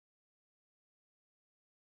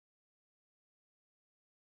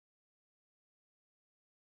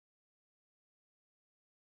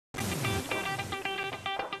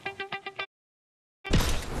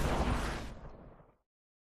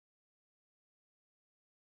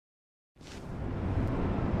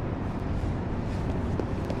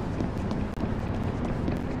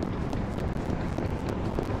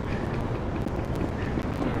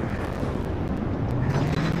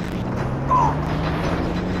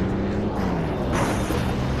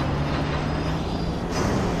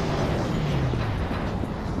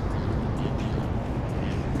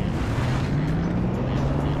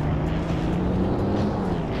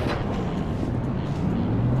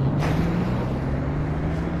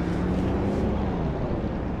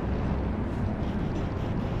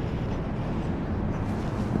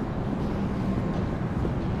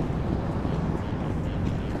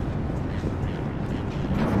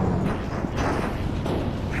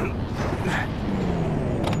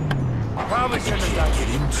probably shouldn't have done it.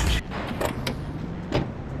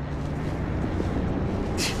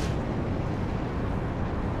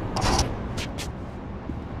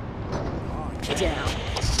 Down.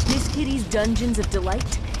 Miss Kitty's Dungeons of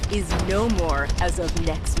Delight is no more as of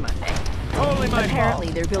next Monday. Totally my Apparently,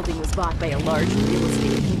 fault. their building was bought by a large real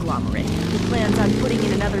estate conglomerate who plans on putting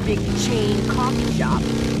in another big chain coffee shop.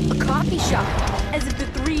 A coffee shop! As if the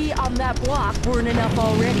 3 on that block weren't enough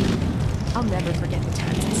already. I'll never forget the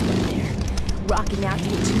times I spent there. Rocking out to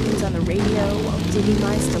the tunes on the radio while digging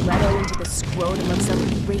my stiletto into the scrotum of some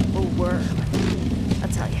grateful worm. I'll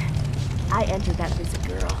tell you, I entered that place a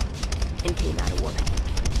girl and came out a woman.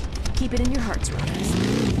 Keep it in your hearts, runners.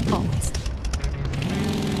 Always.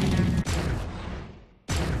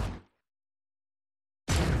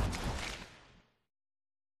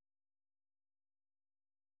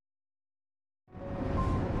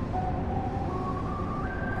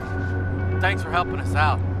 Thanks for helping us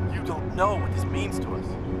out. You don't know what this means to us.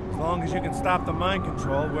 As long as you can stop the mind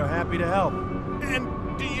control, we're happy to help. And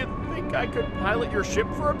do you think I could pilot your ship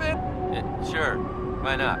for a bit? Sure,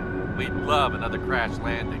 why not? We'd love another crash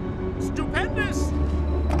landing. Stupendous!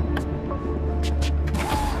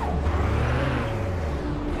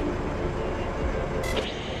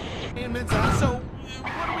 So,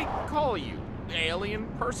 what do we call you? Alien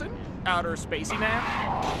person? Outer spacey man?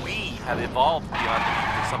 We have evolved beyond the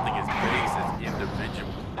need for something as base as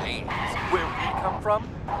individual names. Where we come from,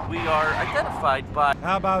 we are identified by...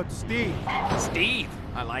 How about Steve? Steve.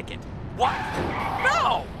 I like it. What?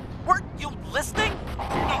 No! Weren't you listening?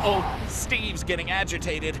 Uh-oh, Steve's getting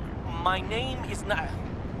agitated. My name is not...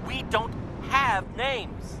 We don't have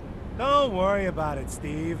names. Don't worry about it,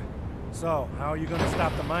 Steve. So, how are you gonna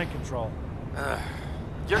stop the mind control?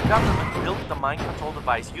 Your government built the mind control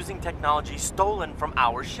device using technology stolen from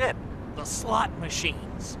our ship. The slot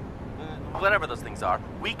machines. Whatever those things are,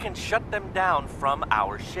 we can shut them down from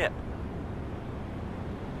our ship.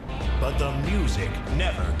 But the music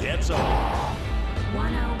never gets old.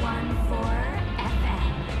 1014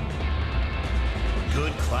 FM.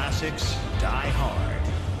 Good classics die hard.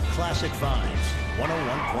 Classic Vibes,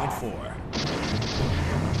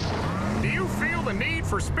 101.4. Do you feel the need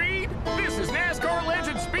for speed? This is NASCAR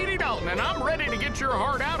legend Speedy Dalton, and I'm ready to get your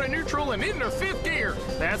heart out of neutral and into 5th gear.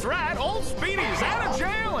 That's right, old Speedy's out of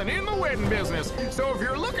jail and in the wedding business. So if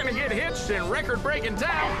you're looking to get hitched in record-breaking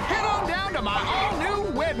time, head on down to my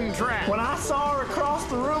all-new wedding track. When I saw her across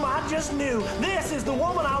the room, I just knew this is the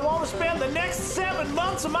woman I want to spend the next 7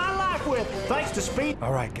 months of my life with. Thanks to Speed.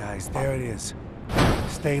 All right, guys, there it is.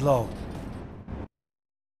 Stay low.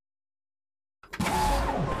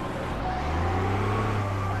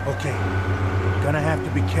 Okay, gonna have to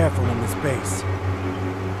be careful in this base.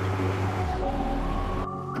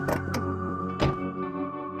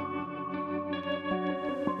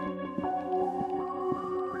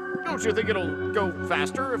 Don't you think it'll go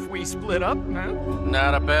faster if we split up, huh?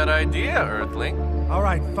 Not a bad idea, Earthling. All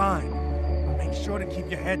right, fine. But make sure to keep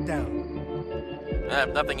your head down. If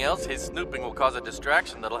nothing else, his snooping will cause a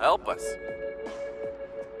distraction that'll help us.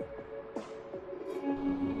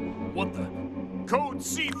 What the? Code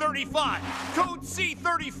C35! Code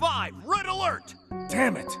C35! Red alert!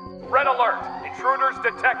 Damn it! Red alert! Intruders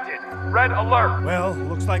detected! Red alert! Well,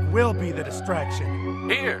 looks like we'll be the distraction.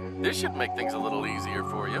 Here, this should make things a little easier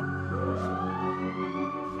for you.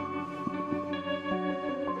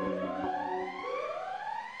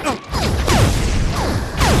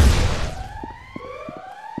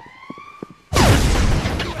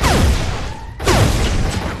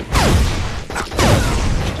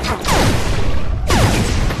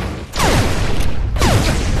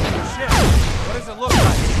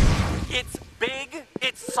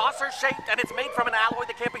 Shaped, and it's made from an alloy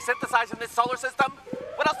that can't be synthesized in this solar system?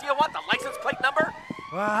 What else do you want? The license plate number?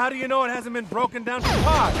 Well, how do you know it hasn't been broken down to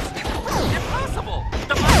parts? Impossible!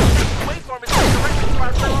 The waveform is directed to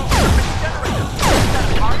our neural generator.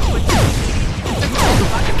 That part is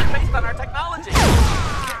based on our technology.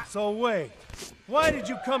 So wait, why did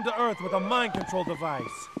you come to Earth with a mind control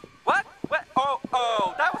device? What? Oh,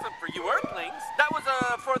 that wasn't for you Earthlings. That was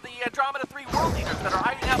for the Andromeda 3 world leaders that are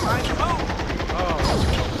hiding out behind the moon. Oh.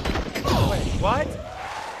 Wait, what?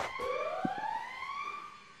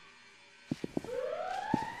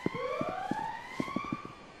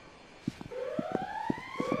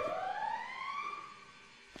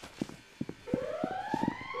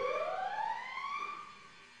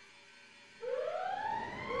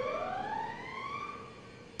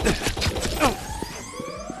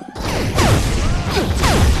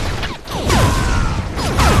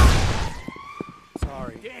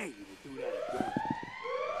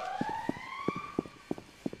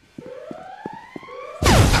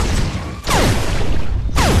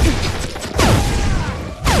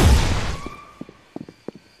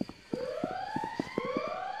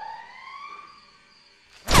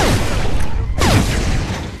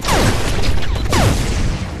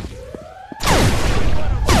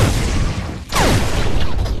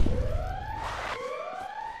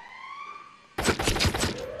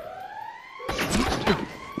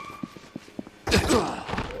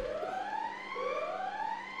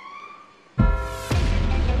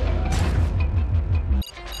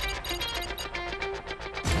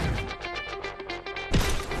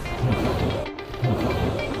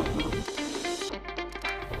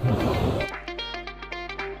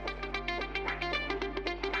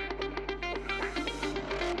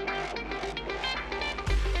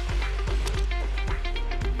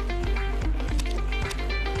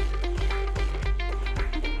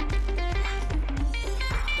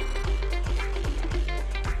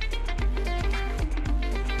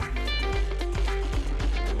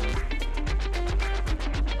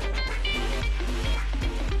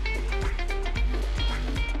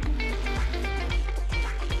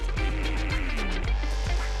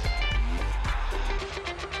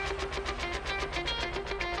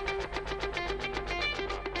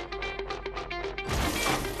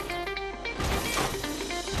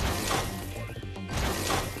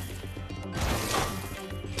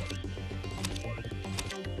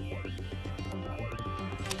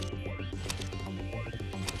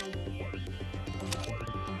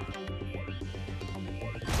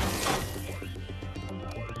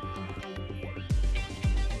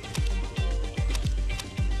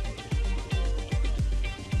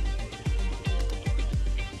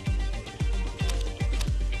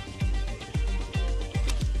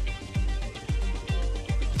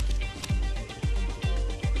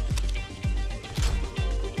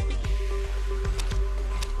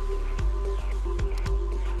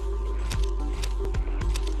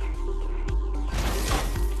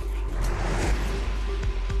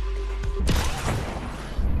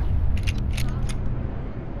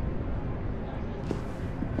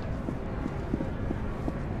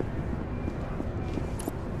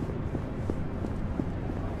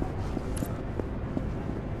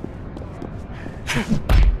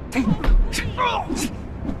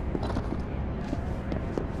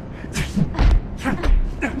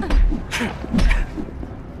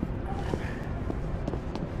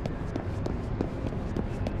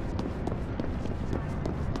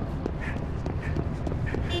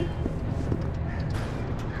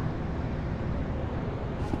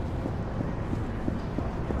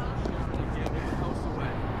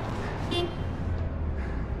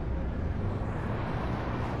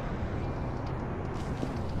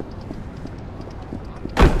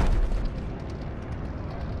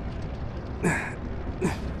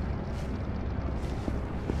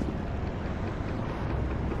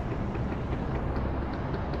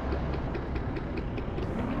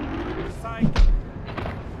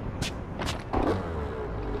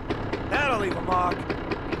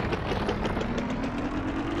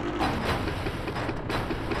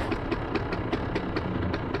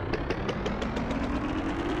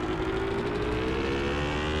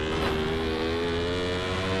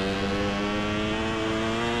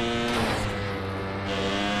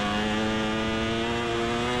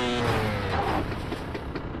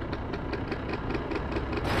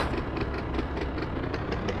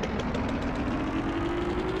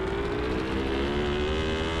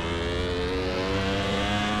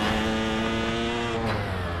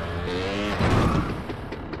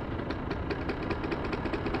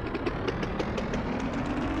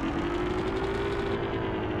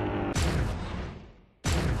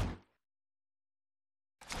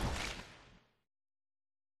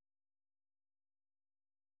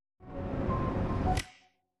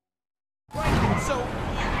 So,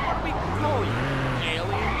 what do we call you?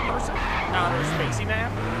 Alien person? Outer spacey man?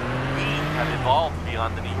 We have evolved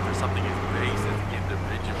beyond the need for something as base as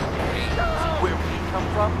individual names. Where we come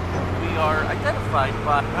from, we are identified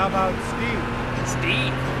by... How about Steve?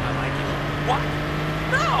 Steve. I like it. What?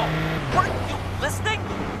 No! Weren't you listening?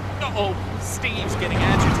 Uh-oh, Steve's getting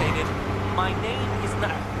agitated. My name is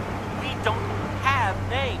not... We don't have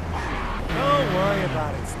names. Don't worry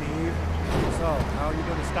about it, Steve. So, how are you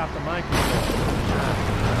going to stop the mind control?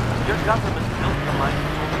 Your government built the mind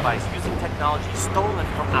control device using technology stolen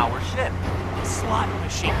from our ship. Slot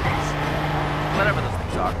machines. Whatever those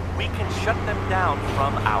things are, we can shut them down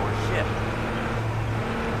from our ship.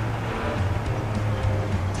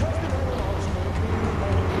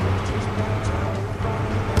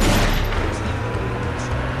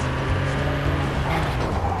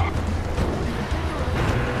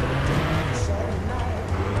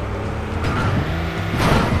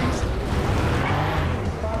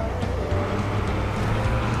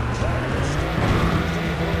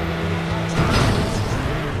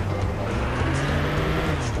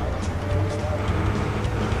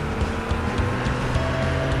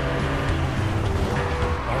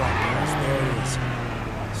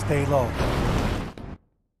 Stay low.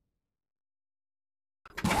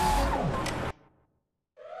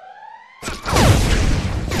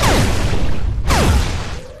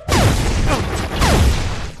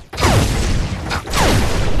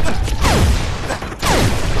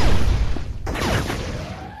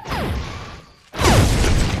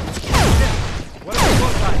 What does it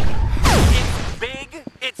look like? It's big,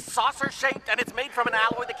 it's saucer-shaped, and it's made from an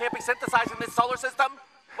alloy that can't be synthesized in this solar system.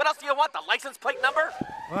 What else do you want? The license plate number?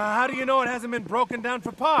 Well, how do you know it hasn't been broken down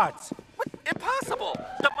for parts? What? Impossible!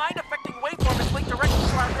 The mind-affecting waveform is linked directly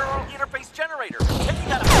to our neural interface generator. Taking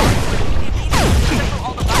out a power immediately disable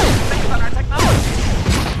all devices based on our technology.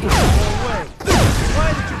 Oh, wait.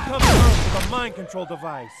 Why did you come to Earth with a mind control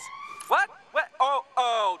device? What? What?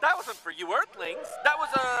 Oh, that wasn't for you Earthlings. That was,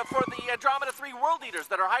 for the Andromeda 3 World Eaters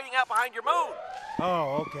that are hiding out behind your moon.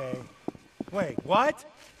 Oh, okay. Wait, what?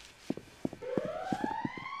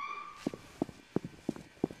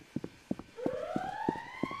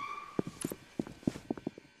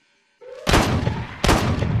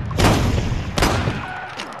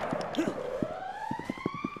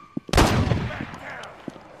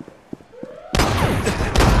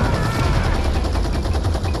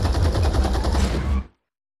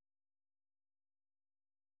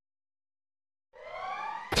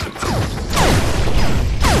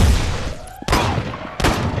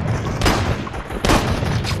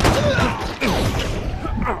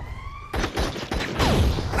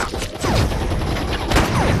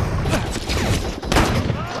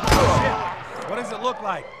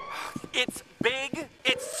 Like? It's big,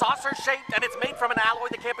 it's saucer-shaped, and it's made from an alloy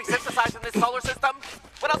that can't be synthesized in this solar system.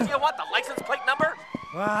 What else do you want? The license plate number?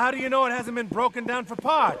 Well, how do you know it hasn't been broken down for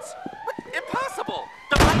parts? What? Impossible!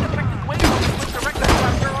 The mind-affecting waveform is linked directly to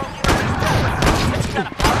our neural interface generator. It's got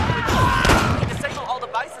a power to disable all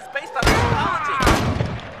devices based on our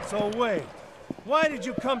technology. So wait, why did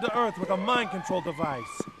you come to Earth with a mind control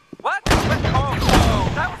device? What? Oh,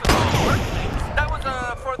 that was Earthlings. That was,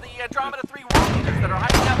 for the Andromeda 3 World Eaters that are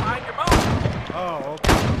hiding out behind your moon. Oh,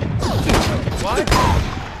 okay. What?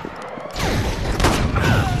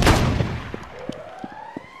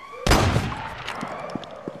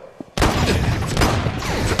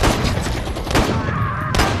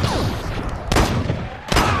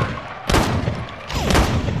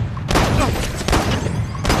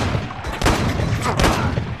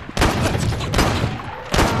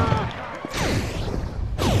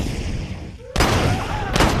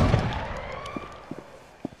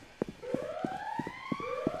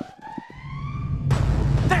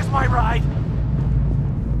 There's my ride!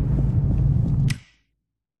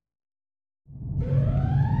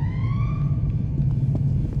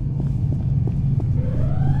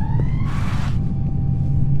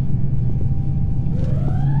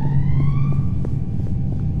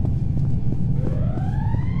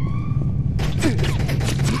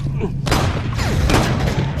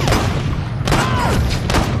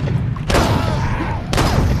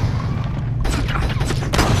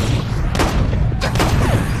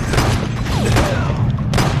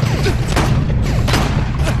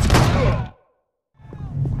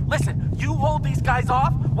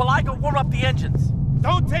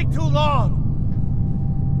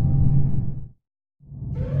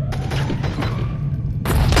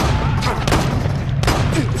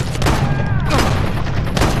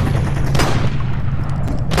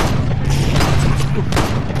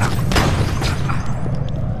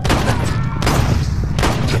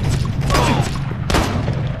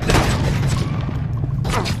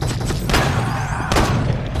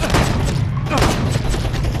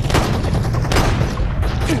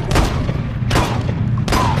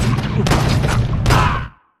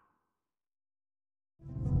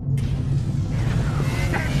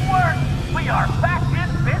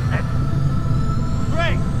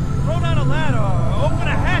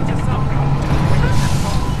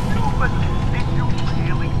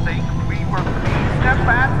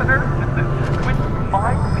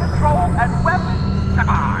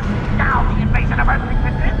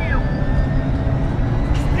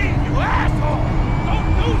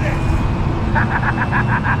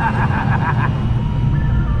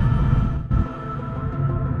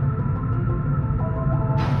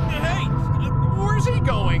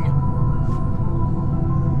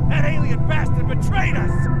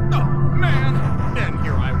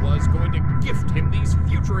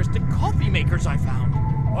 futuristic coffee makers I found.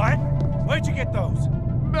 What? Where'd you get those?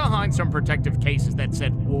 Behind some protective cases that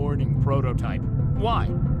said warning prototype. Why?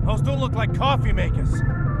 Those don't look like coffee makers. These are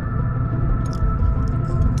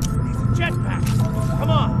jetpacks. Come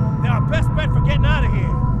on, they're our best bet for getting out of here.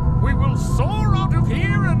 We will soar out of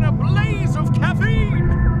here in a blaze of caffeine!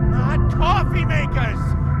 Not coffee makers!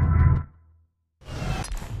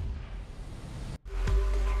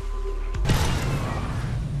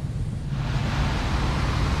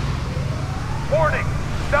 Warning!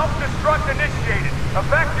 Self-destruct initiated.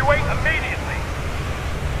 Evacuate immediately.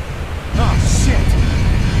 Oh, shit!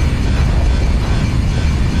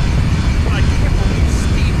 I can't believe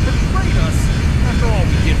Steve betrayed us after all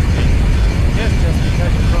we did for him. Guess just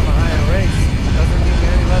because you're from a higher race doesn't mean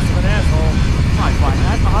you're any less of an asshole. I find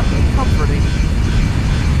that oddly comforting.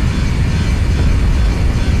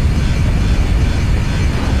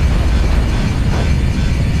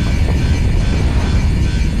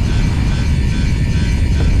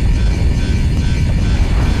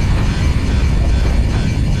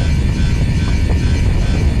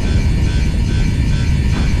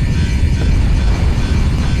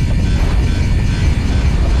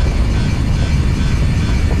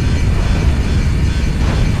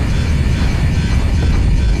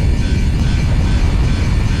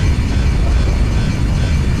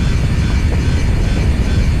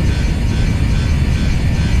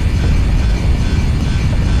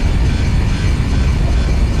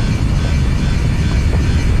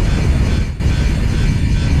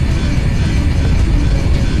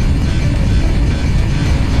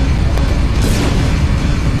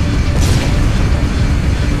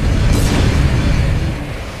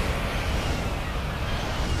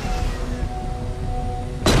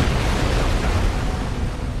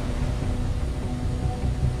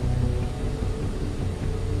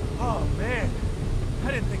 Oh, man.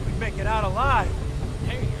 I didn't think we'd make it out alive.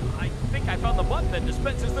 Hey, I think I found the button that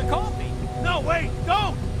dispenses the coffee. No, wait,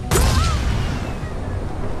 don't!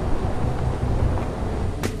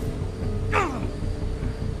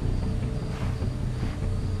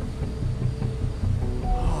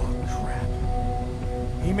 Oh,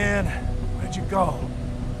 crap. E-Man, where'd you go?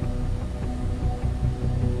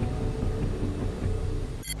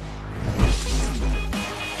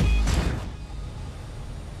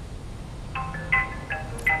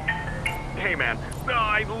 Hey, man.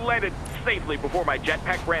 I landed safely before my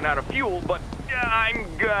jetpack ran out of fuel, but I'm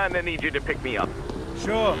gonna need you to pick me up.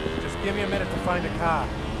 Sure, just give me a minute to find a car.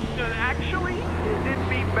 Actually, it'd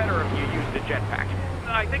be better if you used a jetpack.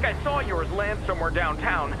 I think I saw yours land somewhere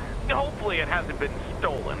downtown. Hopefully it hasn't been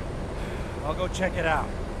stolen. I'll go check it out.